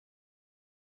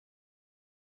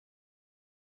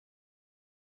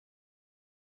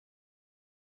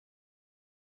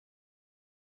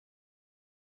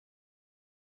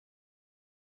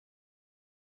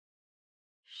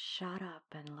Shut up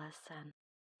and listen.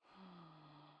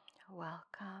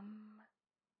 Welcome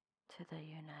to the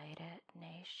United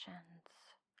Nations,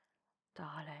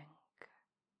 darling.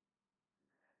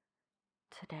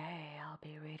 Today I'll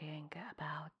be reading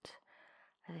about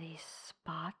the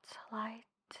Spotlight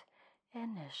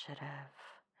Initiative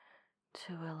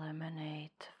to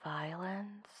eliminate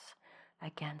violence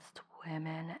against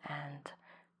women and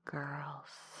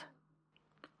girls.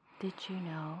 Did you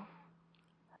know?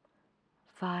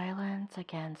 Violence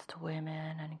against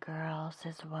women and girls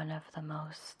is one of the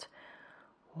most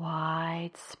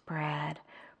widespread,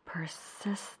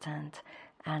 persistent,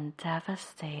 and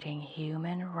devastating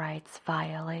human rights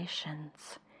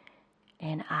violations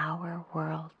in our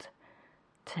world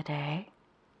today.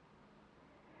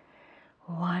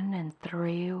 1 in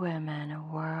 3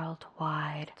 women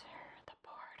worldwide enter the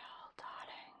portal,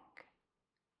 darling.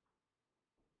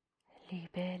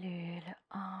 Libellule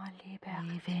en liberté.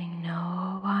 Leaving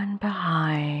no one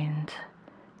behind,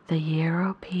 the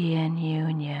European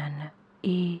Union,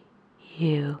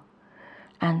 EU,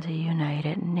 and the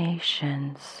United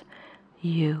Nations,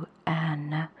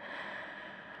 UN,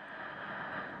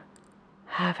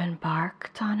 have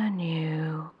embarked on a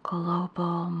new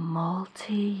global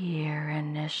multi-year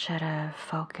initiative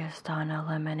focused on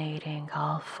eliminating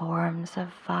all forms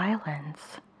of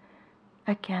violence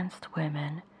against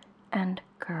women and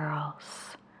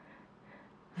girls.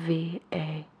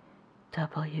 VAWG,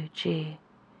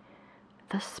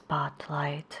 the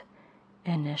Spotlight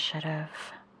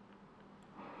Initiative.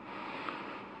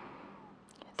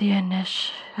 The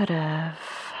initiative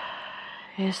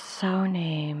is so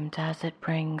named as it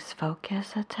brings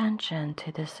focused attention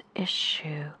to this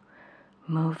issue,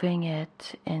 moving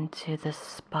it into the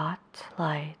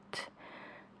spotlight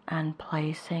and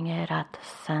placing it at the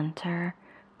center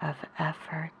of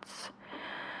efforts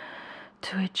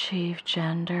to achieve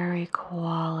gender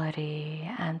equality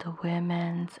and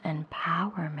women's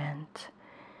empowerment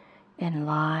in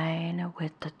line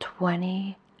with the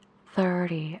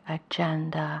 2030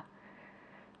 Agenda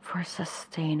for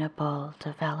Sustainable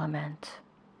Development.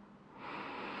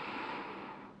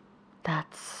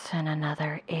 That's in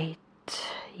another 8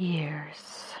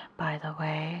 years, by the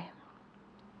way.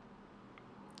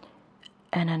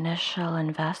 An initial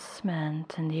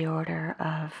investment in the order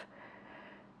of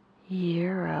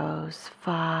euros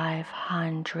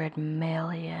 500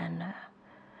 million.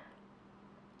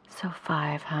 So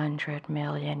 500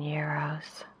 million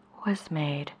euros was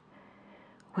made,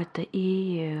 with the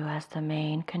EU as the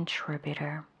main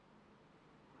contributor.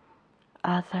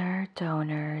 Other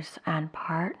donors and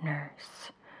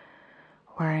partners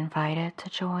were invited to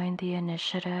join the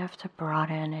initiative to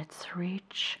broaden its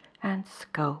reach and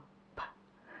scope.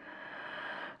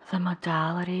 The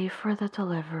modality for the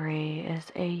delivery is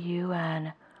a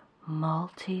UN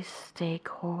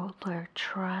multi-stakeholder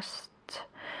trust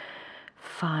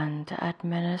fund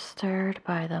administered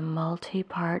by the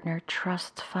Multi-Partner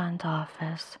Trust Fund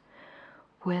Office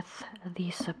with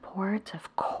the support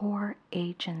of core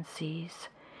agencies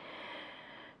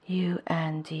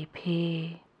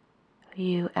UNDP,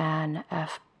 UNFPA,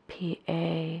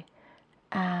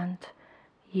 and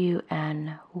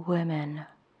UN Women,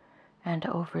 and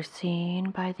overseen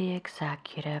by the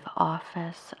Executive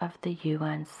Office of the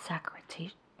UN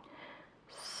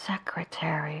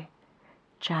Secretary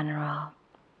General.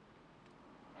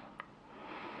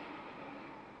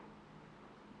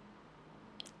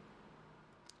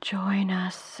 Join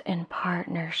us in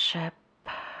partnership.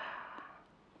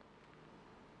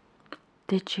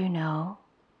 Did you know?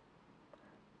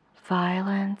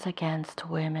 Violence against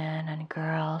women and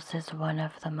girls is one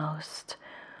of the most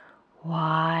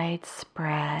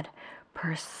widespread,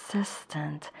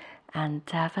 persistent, and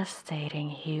devastating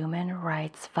human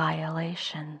rights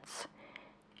violations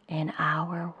in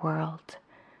our world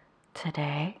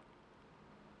today.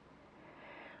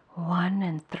 1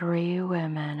 in 3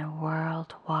 women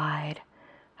worldwide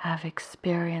have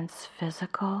experienced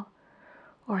physical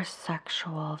or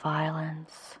sexual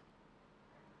violence.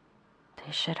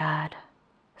 They should add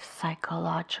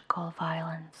psychological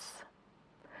violence.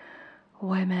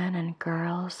 Women and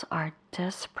girls are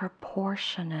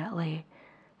disproportionately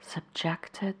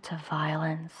subjected to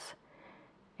violence,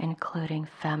 including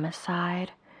femicide,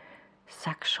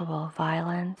 sexual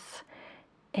violence,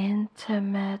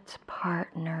 intimate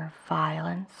partner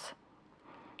violence,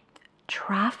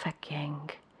 trafficking,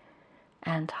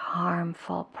 and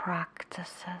harmful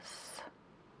practices.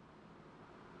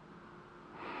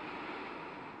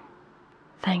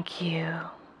 Thank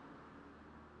you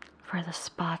for the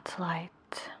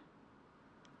Spotlight,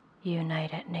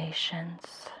 United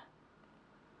Nations.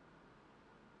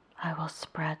 I will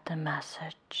spread the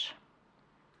message.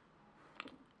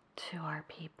 to our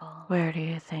people. Where do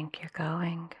you think you're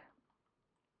going?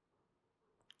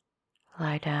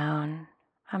 Lie down.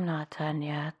 I'm not done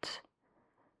yet.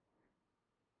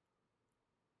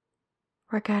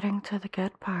 We're getting to the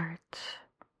good part.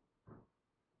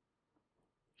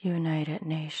 United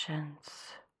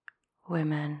Nations,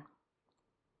 women.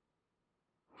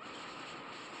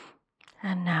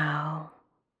 And now,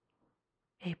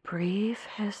 a brief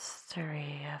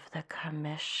history of the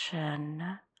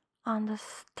Commission on the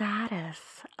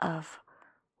Status of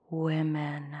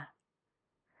Women.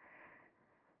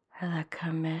 The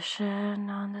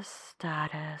Commission on the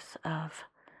Status of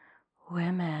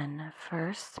Women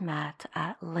first met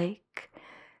at Lake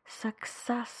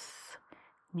Success,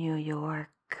 New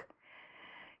York,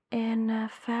 in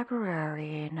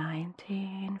February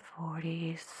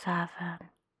 1947.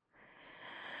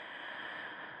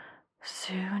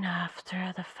 Soon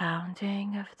after the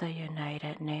founding of the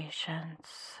United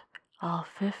Nations, all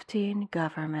 15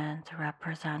 government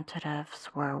representatives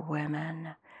were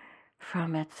women.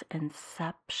 From its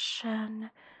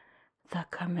inception, the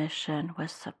Commission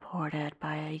was supported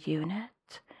by a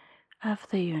unit of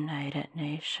the United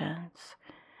Nations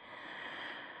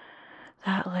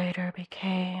that later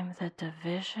became the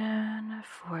Division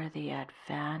for the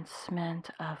Advancement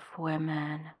of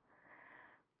Women,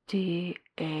 DAW,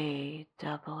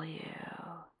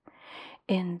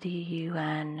 in the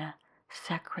UN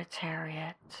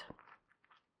Secretariat.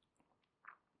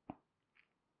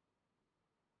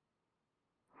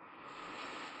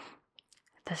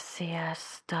 The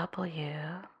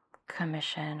CSW,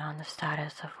 Commission on the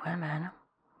Status of Women,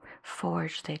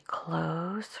 forged a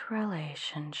close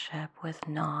relationship with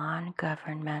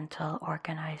non-governmental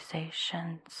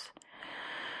organizations,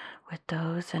 with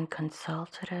those in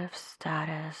consultative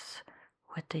status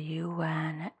with the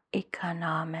UN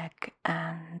Economic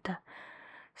and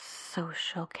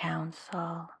Social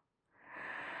Council.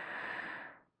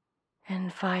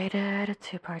 Invited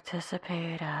to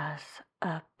participate as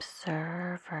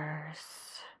observers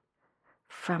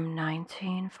from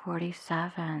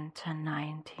 1947 to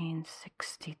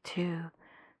 1962,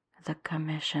 the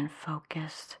Commission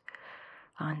focused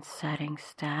on setting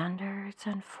standards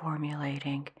and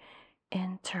formulating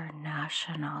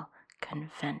international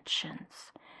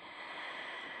conventions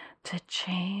to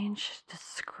change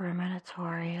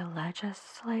discriminatory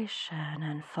legislation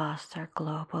and foster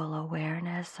global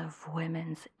awareness of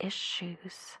women's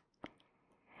issues.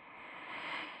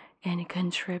 In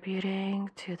contributing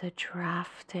to the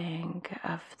drafting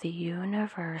of the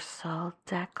Universal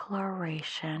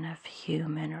Declaration of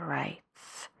Human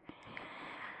Rights.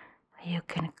 You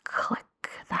can click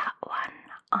that one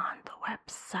on the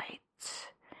website,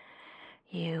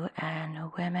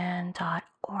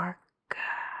 unwomen.org.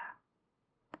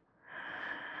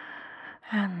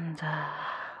 And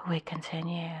we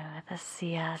continue. The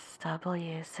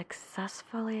CSW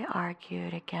successfully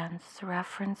argued against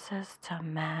references to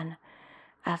men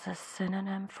as a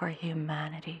synonym for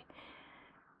humanity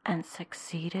and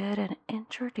succeeded in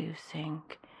introducing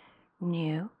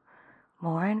new,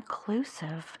 more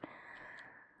inclusive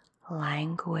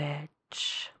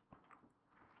language.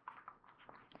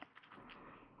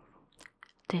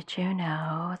 Did you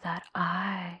know that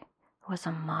I was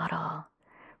a model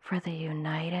for the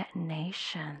United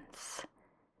Nations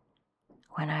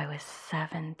when I was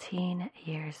 17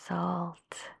 years old?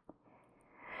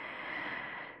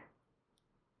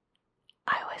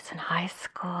 I was in high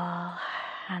school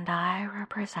and I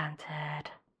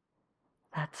represented,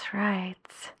 that's right,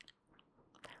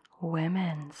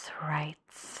 women's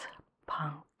rights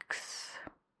punks.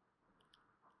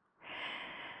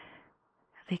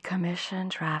 The Commission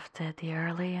drafted the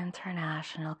early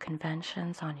international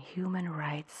conventions on human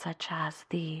rights, such as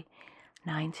the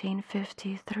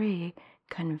 1953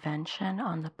 Convention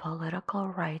on the Political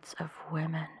Rights of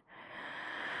Women,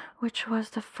 which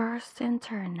was the first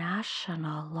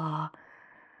international law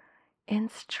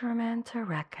instrument to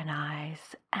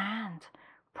recognize and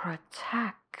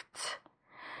protect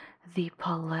the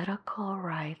political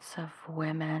rights of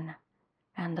women,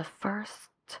 and the first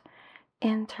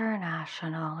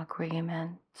international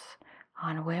agreement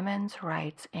on women's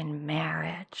rights in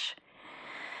marriage,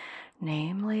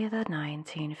 namely the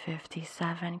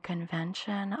 1957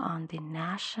 Convention on the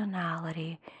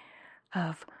Nationality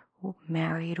of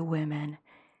Married Women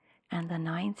and the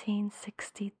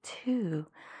 1962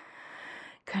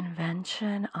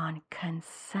 Convention on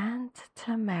Consent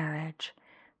to Marriage,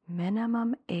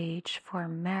 Minimum Age for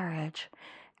Marriage,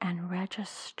 and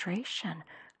Registration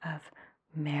of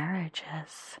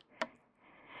Marriages.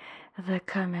 The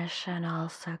Commission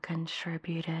also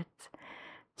contributed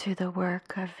to the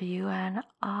work of UN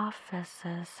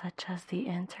offices such as the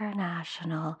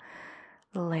International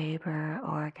Labor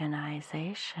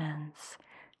Organization's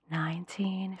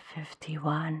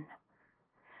 1951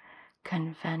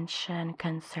 Convention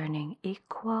concerning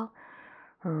equal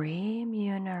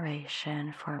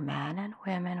remuneration for men and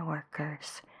women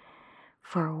workers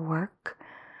for work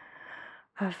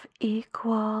of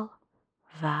equal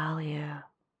value,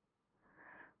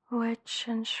 which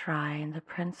enshrine the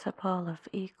principle of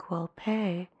equal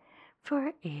pay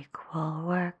for equal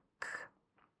work.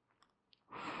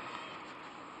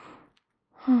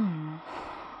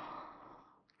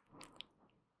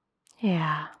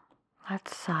 Yeah,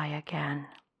 let's sigh again.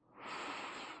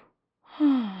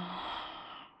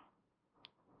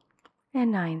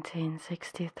 In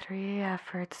 1963,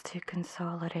 efforts to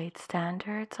consolidate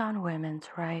standards on women's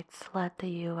rights led the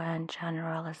UN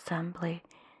General Assembly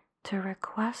to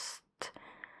request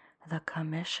the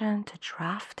Commission to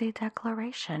draft a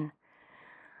declaration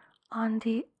on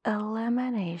the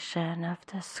elimination of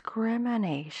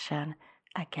discrimination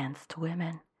against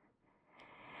women,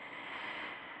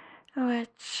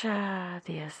 which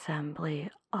the Assembly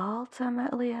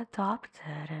ultimately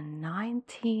adopted in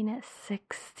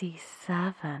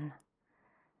 1967.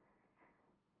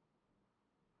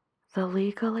 The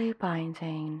legally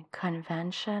binding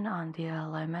Convention on the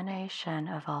Elimination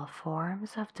of All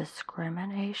Forms of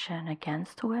Discrimination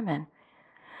Against Women,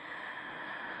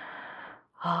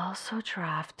 also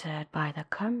drafted by the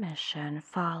Commission,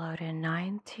 followed in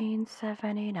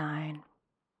 1979.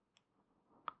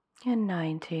 In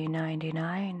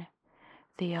 1999,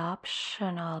 the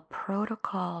optional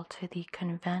protocol to the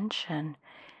Convention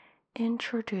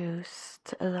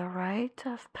introduced the right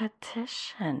of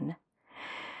petition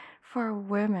for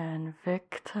women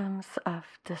victims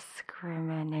of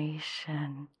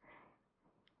discrimination.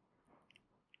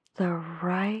 The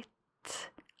right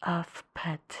of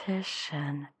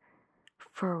petition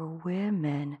for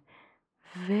women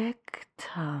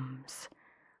victims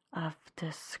of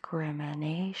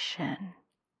discrimination.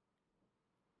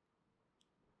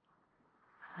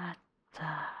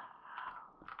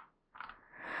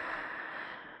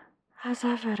 As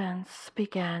evidence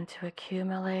began to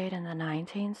accumulate in the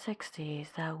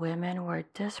 1960s that women were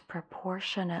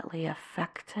disproportionately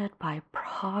affected by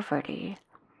poverty,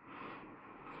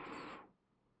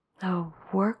 the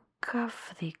work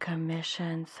of the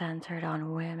Commission centered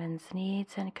on women's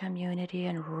needs in community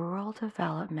and rural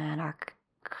development,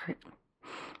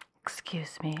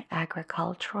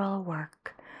 agricultural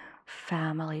work,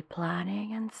 family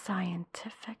planning, and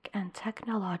scientific and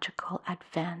technological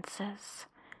advances.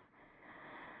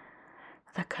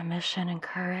 The Commission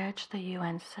encouraged the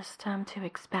UN system to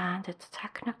expand its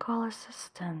technical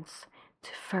assistance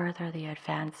to further the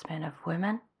advancement of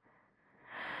women,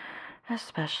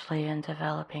 especially in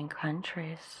developing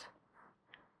countries.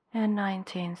 In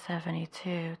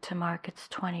 1972, to mark its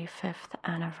 25th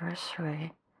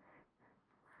anniversary,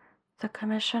 the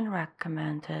Commission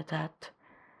recommended that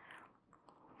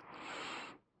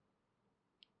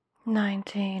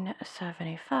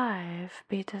 1975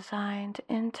 be designed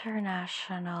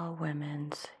International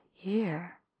Women's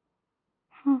Year.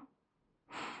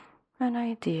 An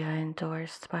idea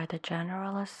endorsed by the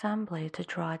General Assembly to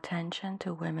draw attention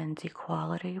to women's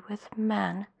equality with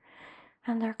men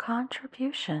and their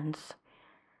contributions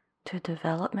to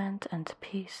development and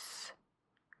peace.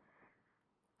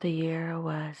 The year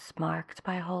was marked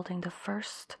by holding the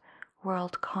first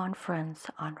World Conference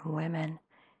on Women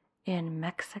in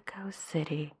Mexico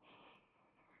City,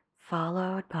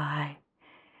 followed by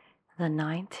the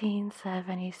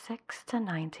 1976 to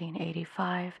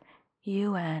 1985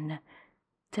 UN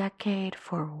Decade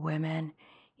for Women,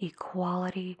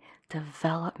 Equality,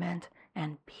 Development,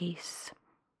 and Peace.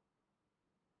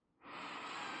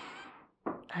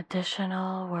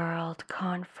 Additional world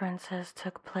conferences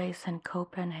took place in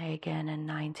Copenhagen in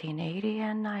 1980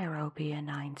 and Nairobi in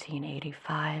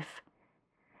 1985.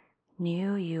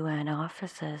 New UN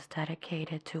offices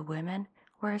dedicated to women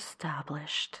were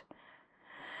established.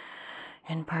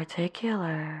 In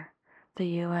particular, the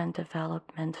UN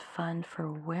Development Fund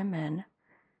for Women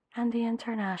and the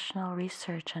International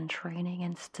Research and Training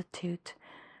Institute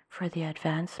for the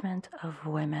Advancement of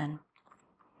Women.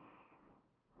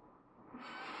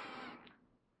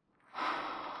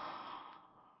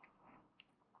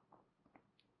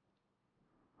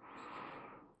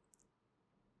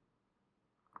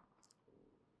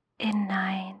 In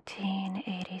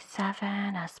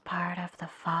 1987, as part of the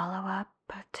follow-up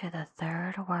to the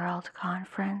Third World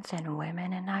Conference in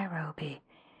Women in Nairobi,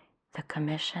 the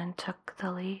Commission took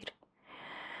the lead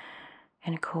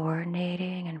in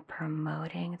coordinating and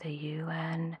promoting the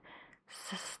UN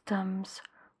systems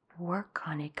work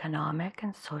on economic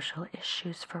and social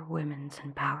issues for women's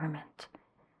empowerment.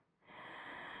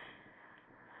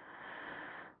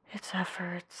 Its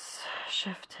efforts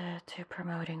shifted to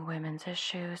promoting women's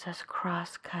issues as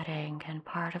cross-cutting and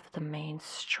part of the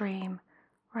mainstream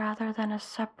rather than a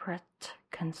separate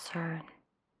concern.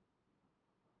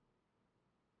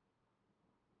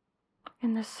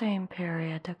 In the same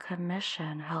period, the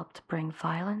Commission helped bring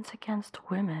violence against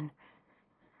women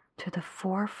to the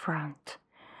forefront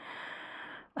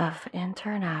of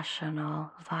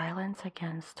international violence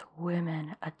against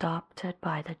women adopted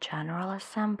by the General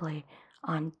Assembly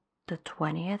on the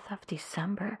 20th of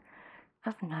December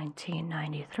of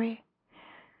 1993.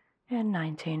 In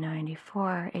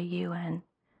 1994, a UN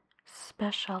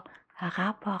Special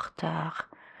Rapporteur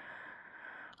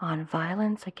on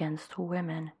Violence Against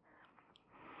Women,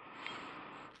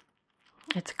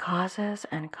 its causes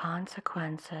and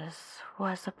consequences,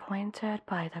 was appointed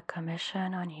by the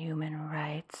Commission on Human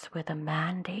Rights with a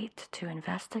mandate to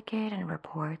investigate and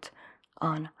report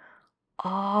on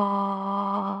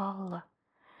all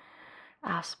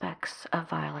aspects of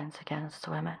violence against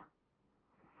women.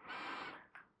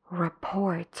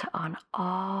 Report on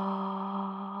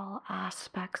all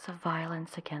aspects of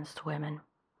violence against women.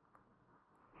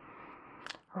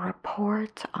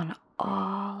 Report on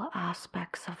all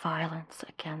aspects of violence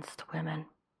against women.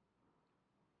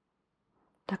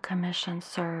 The Commission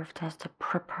served as the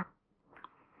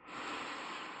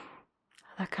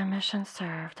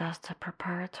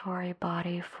preparatory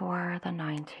body for the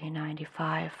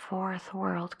 1995 Fourth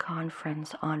World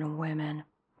Conference on Women,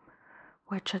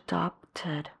 which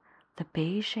adopted the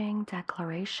Beijing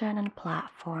Declaration and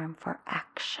Platform for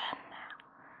Action.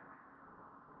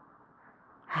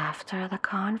 After the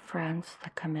conference, the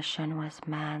Commission was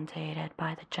mandated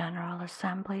by the General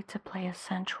Assembly to play a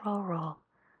central role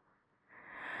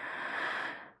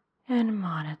in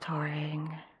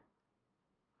monitoring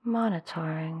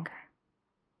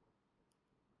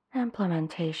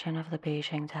implementation of the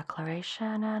Beijing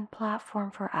Declaration and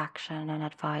Platform for Action and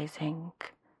advising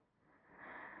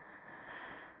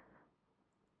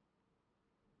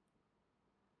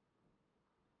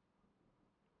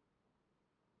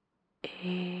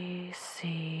ECOSOC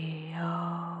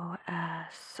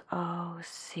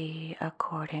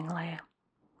accordingly.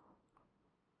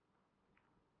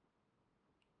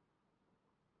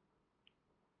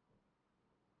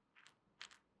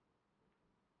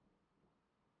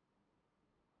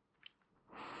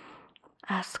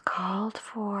 As called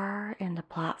for in the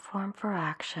Platform for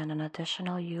Action, an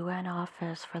additional UN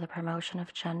Office for the Promotion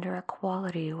of Gender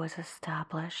Equality was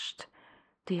established,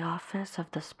 the Office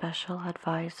of the Special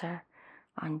Advisor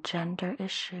on Gender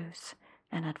Issues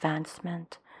and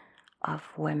Advancement of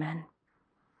Women.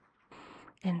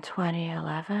 In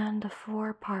 2011, the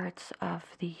 4 parts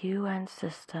of the UN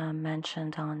system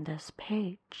mentioned on this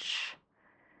page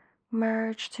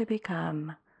merged to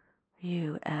become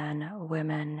UN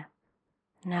Women.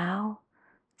 Now,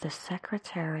 the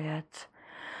Secretariat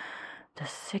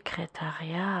of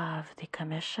the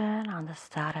Commission on the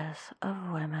Status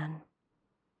of Women.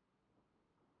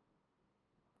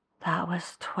 That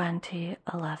was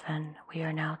 2011. We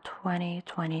are now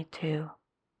 2022.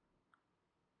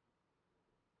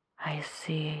 I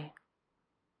see.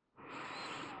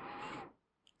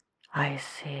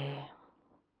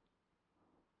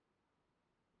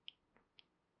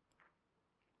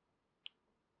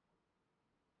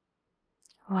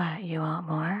 What, you want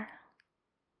more?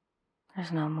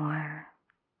 There's no more.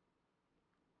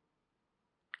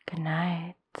 Good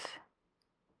night.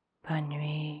 Bonne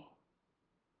nuit.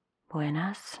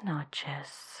 Buenas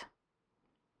noches.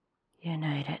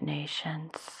 United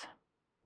Nations.